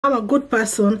I'm a good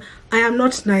person. I am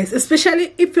not nice,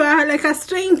 especially if you are like a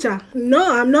stranger.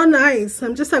 No, I'm not nice.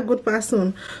 I'm just a good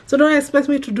person. So don't expect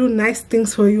me to do nice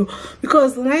things for you,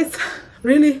 because nice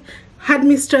really had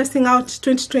me stressing out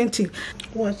 2020.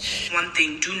 Watch. One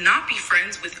thing, do not be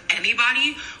friends with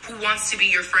anybody who wants to be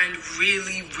your friend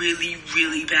really, really,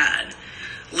 really bad.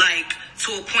 Like,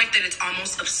 to a point that it's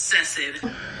almost obsessive.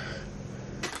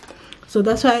 So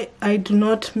that's why I do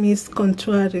not miss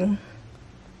contouring.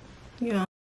 Yeah.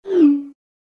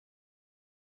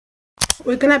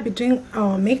 We're gonna be doing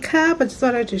our makeup. I just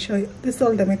wanted to show you, this is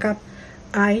all the makeup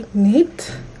I need.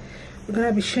 We're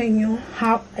gonna be showing you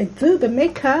how I do the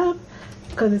makeup,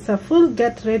 because it's a full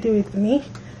get ready with me.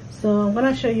 So I'm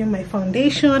gonna show you my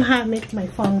foundation, how I make my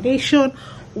foundation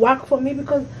work for me,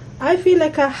 because I feel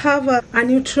like I have a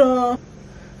neutral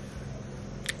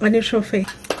face.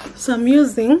 So I'm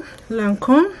using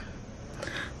Lancome.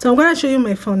 So I'm gonna show you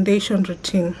my foundation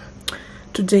routine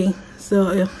today.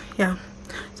 So yeah,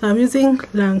 so I'm using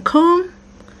Lancome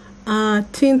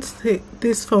tint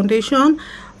this foundation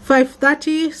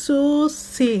 530 so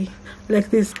C, like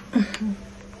this.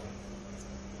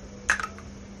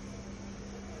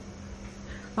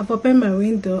 I've opened my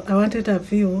window. I wanted a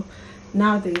view.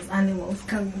 Now there's animals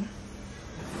coming,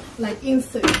 like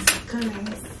insects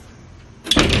coming.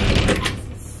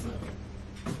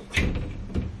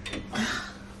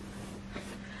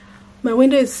 My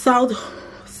window is south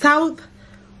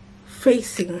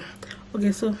facing.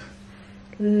 Okay, so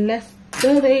let's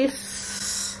do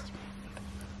this.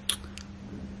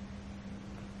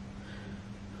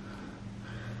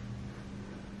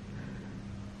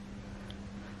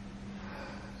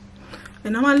 I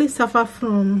normally suffer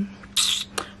from,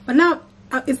 but now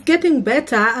it's getting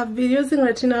better. I've been using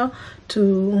retinol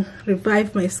to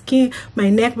revive my skin, my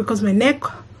neck, because my neck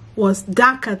was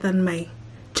darker than my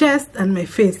chest and my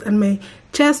face, and my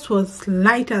chest was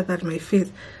lighter than my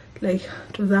face. Like,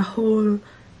 it was a whole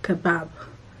kebab.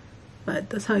 But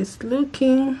that's how it's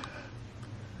looking. I'm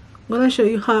gonna show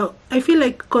you how I feel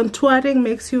like contouring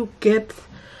makes you get.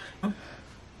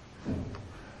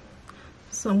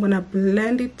 So I'm gonna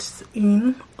blend it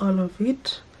in, all of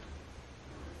it.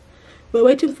 We're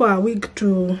waiting for our wig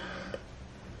to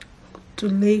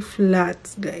lay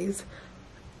flat, guys.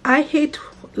 I hate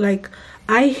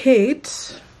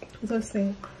what's I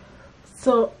saying?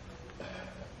 So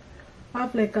I'm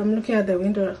looking at the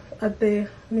window, at the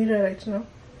mirror right now.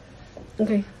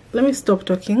 Okay, let me stop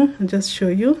talking and just show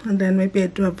you, and then maybe I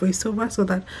do a voiceover so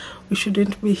that we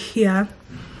shouldn't be here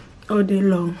all day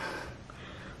long.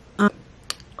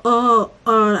 Or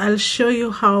I'll show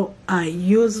you how I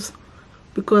use,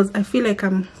 because I feel like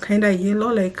I'm kind of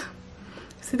yellow. Like,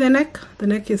 see the neck? The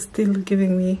neck is still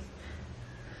giving me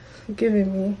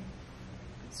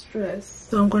stress.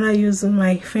 So I'm gonna use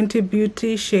my Fenty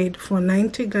Beauty shade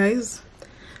 490, guys,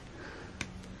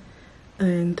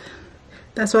 and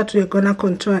that's what we're gonna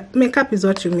contour. Makeup is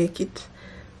what you make it.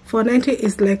 490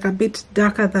 is like a bit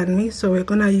darker than me, so we're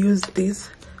gonna use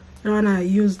this. I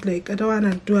don't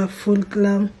wanna do a full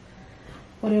glam,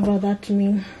 whatever that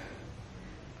means.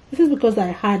 This is because I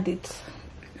had it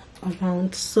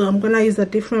around, so I'm gonna use a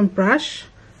different brush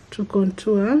to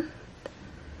contour.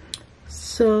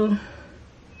 So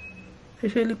I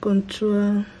usually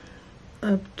contour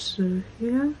up to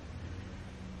here,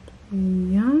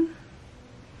 yeah,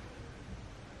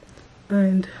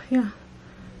 and yeah,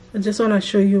 I just want to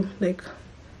show you like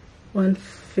one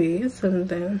face, and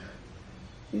then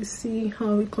you see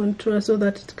how we contour so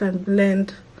that it can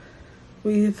blend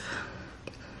with.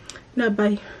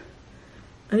 I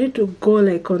need to go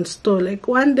like on store, like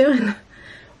one day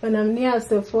when I'm near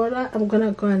Sephora, I'm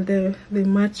gonna go and they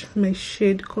match my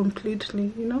shade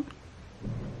completely, you know.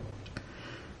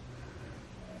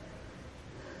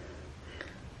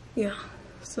 Yeah,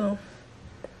 so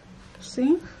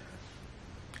see,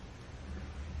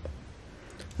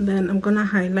 then I'm gonna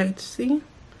highlight, see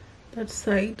that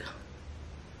side.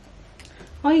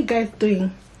 How are you guys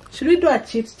doing? Should we do a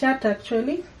chit chat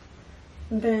actually?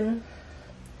 And then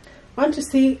I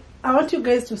want you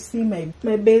guys to see my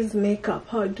base makeup,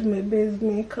 how I do my base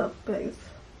makeup, guys.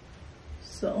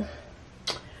 So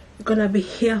we're gonna be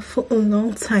here for a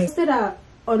long time. Instead of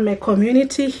on my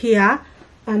community here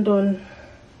and on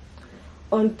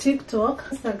TikTok,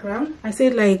 Instagram, I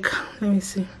said, like, let me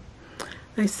see,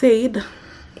 I said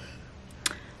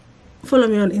follow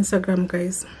me on Instagram,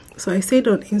 guys. So I said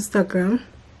on Instagram,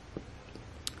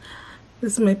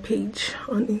 this is my page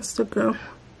on Instagram.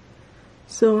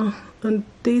 So on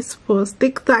this post,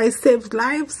 thick thighs save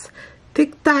lives,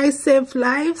 thick thighs save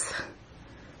lives,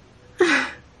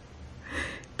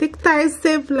 thick thighs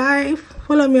save life.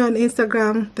 Follow me on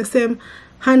Instagram, the same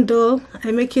handle.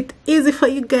 I make it easy for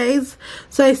you guys.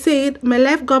 So I said my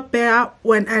life got better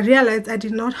when I realized I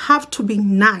did not have to be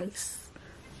nice.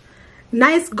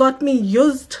 Nice got me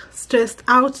used, stressed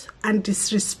out, and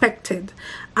disrespected.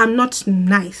 I'm not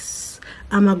nice.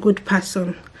 I'm a good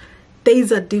person. There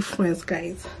is a difference,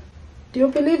 guys. Do you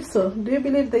believe so? Do you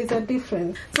believe there is a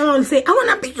difference? Someone will say, I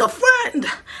want to be your friend.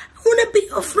 I want to be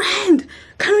your friend.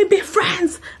 Can we be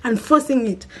friends? And forcing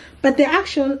it. But the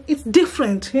action is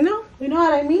different, you know? You know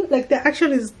what I mean? Like the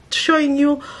action is showing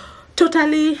you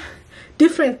totally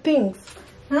different things.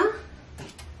 Huh?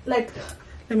 Like,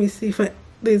 let me see if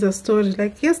there's a story.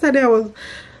 Like yesterday I was...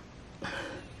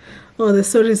 Oh, the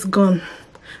story is gone.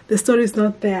 The story is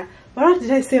not there. But what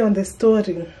did I say on the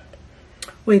story?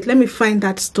 Wait, let me find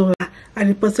that story. I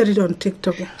reposted it on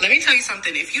TikTok. Let me tell you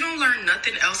something. If you don't learn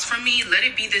nothing else from me, let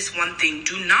it be this one thing.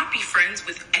 Do not be friends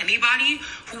with anybody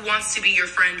who wants to be your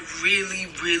friend really,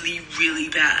 really, really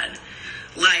bad.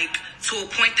 Like, to a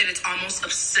point that it's almost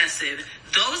obsessive.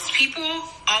 Those people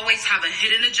always have a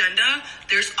hidden agenda.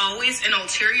 There's always an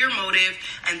ulterior motive,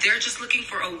 and they're just looking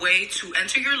for a way to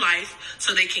enter your life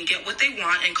so they can get what they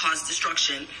want and cause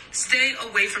destruction. Stay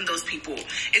away from those people.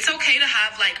 It's okay to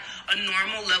have like a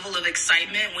normal level of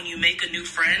excitement when you make a new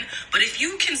friend, but if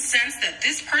you can sense that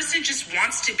this person just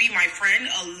wants to be my friend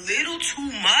a little too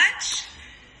much,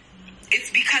 it's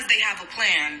because they have a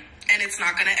plan, and it's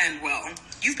not going to end well.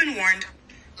 You've been warned.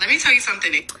 Let me tell you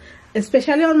something.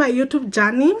 Especially on my YouTube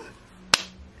journey.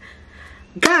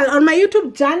 Girl, on my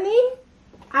YouTube journey,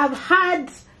 I've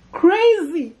had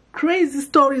crazy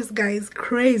stories, guys.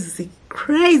 Crazy.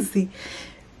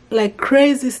 Like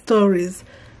crazy stories.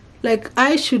 Like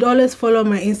I should always follow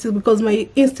my instincts because my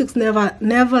instincts never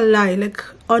lie. Like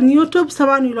on YouTube,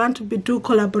 someone will want to do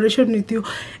collaboration with you,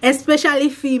 especially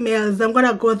females. I'm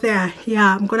gonna go there.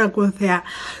 Yeah, I'm gonna go there.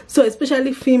 So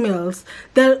especially females,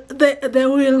 they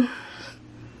will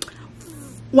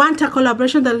want a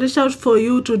collaboration. They'll reach out for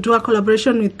you to do a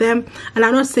collaboration with them. And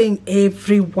I'm not saying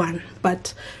everyone,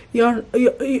 but you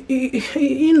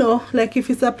know, like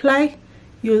if it's apply,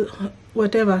 you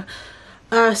whatever.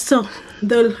 So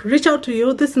they'll reach out to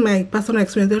you. This is my personal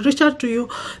experience. They'll reach out to you.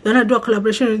 They want to do a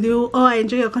collaboration with you. Oh, I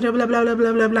enjoy your content, blah blah blah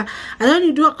blah blah blah. And then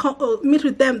you do a meet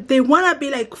with them. They want to be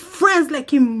like friends,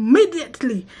 like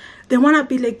immediately. They want to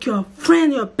be like your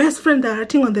friend, your best friend. They're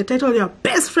writing on the title, your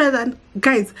best friend. And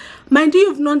guys, mind you,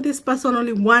 you've known this person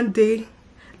only one day,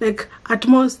 like at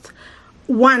most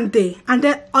one day. And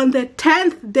then on the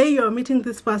 10th day you're meeting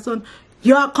this person,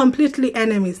 you are completely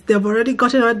enemies. They've already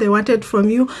gotten what they wanted from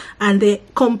you, and they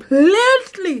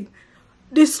completely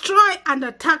destroy and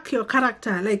attack your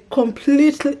character. Like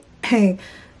completely. Hey,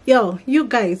 yo, you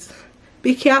guys,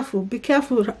 be careful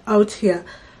out here.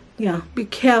 Yeah, be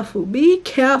careful.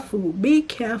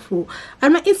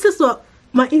 And my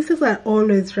instincts are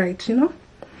always right, you know.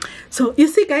 So you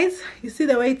see, guys, you see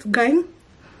the way it's going.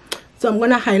 So I'm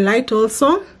gonna highlight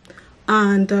also,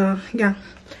 and yeah,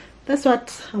 that's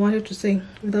what I wanted to say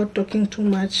without talking too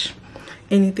much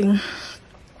anything.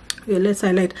 Okay, let's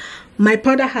highlight. My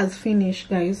powder has finished,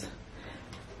 guys.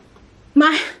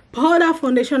 My powder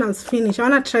foundation has finished. I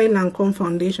wanna try Lancome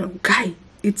foundation. Guy,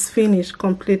 it's finished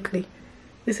completely.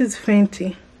 This is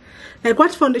Fenty. Like,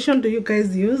 what foundation do you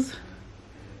guys use?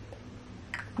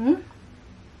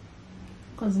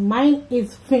 Because mine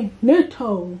is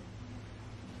finito.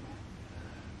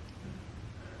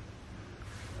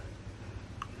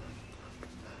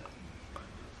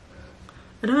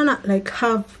 I don't wanna like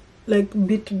have like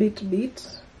bit.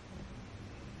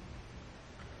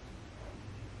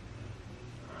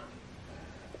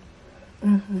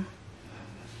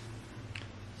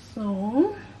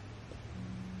 So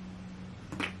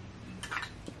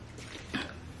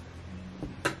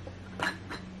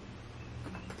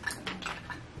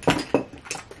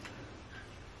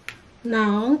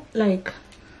now, like,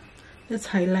 let's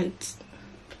highlight.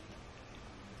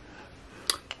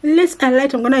 Let's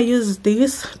highlight. I'm gonna use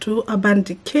this to Urban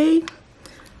Decay.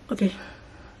 Okay.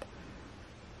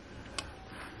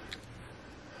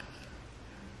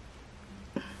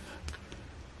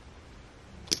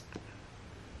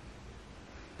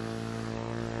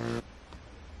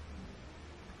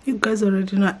 You guys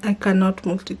already know I cannot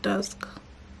multitask.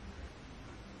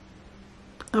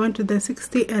 I went to the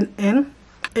 60 NN,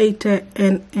 80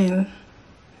 NN.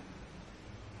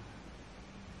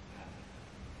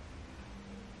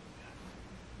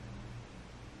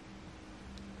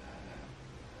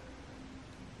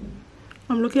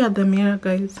 I'm looking at the mirror,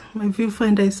 guys. My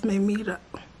viewfinder is my mirror.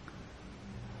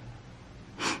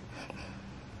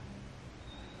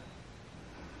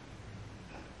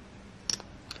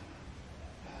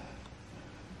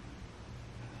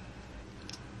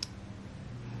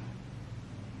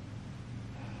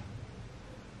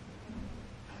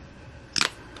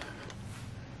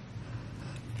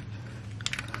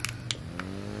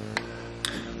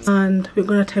 and we're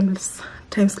gonna time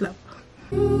slap.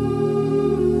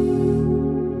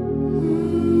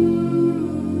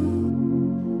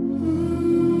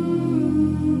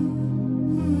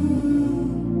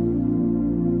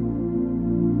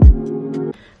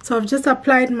 So I've just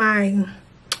applied my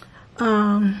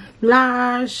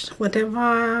blush,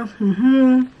 whatever,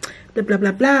 blah blah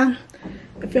blah blah.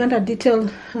 If you want a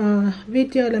detailed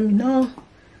video, let me know.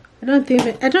 I don't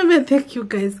even think you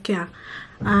guys care.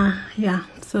 Yeah,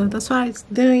 so that's what it's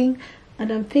doing.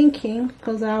 And I'm thinking,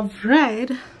 because I've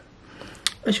red,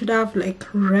 I should have like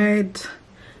red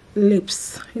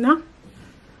lips, you know.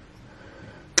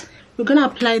 We're gonna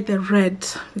apply the red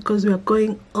because we are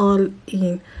going all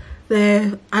in.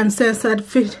 The uncensored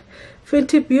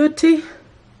Fenty Beauty,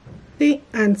 the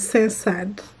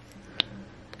uncensored.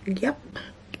 Yep,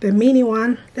 the mini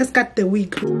one. Let's cut the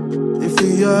wig. If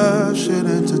the earth should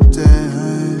end today,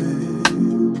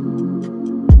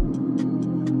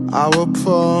 our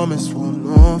promise will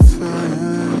not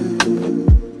fail.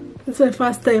 It's my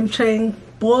first time trying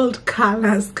bold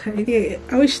colors. Yeah,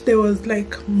 I wish there was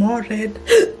like more red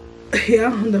here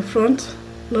on the front,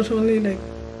 not only like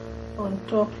on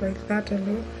top like that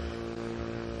alone.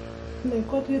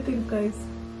 Like, what do you think, guys?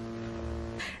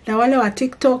 Na wale wa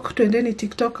TikTok, tuendeni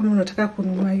TikTok kama unataka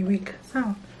kununua hii wig.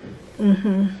 Sawa?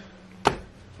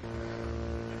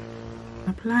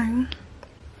 Applying.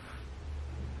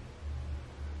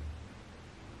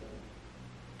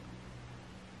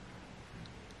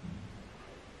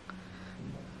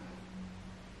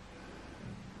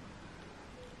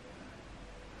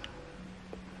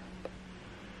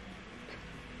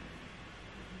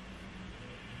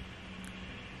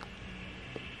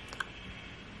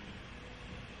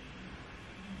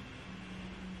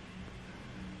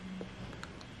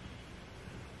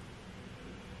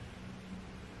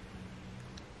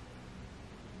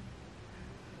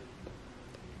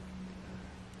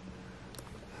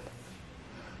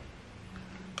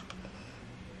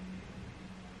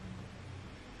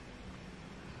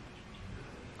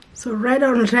 So red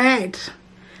on red,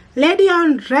 lady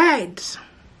on red.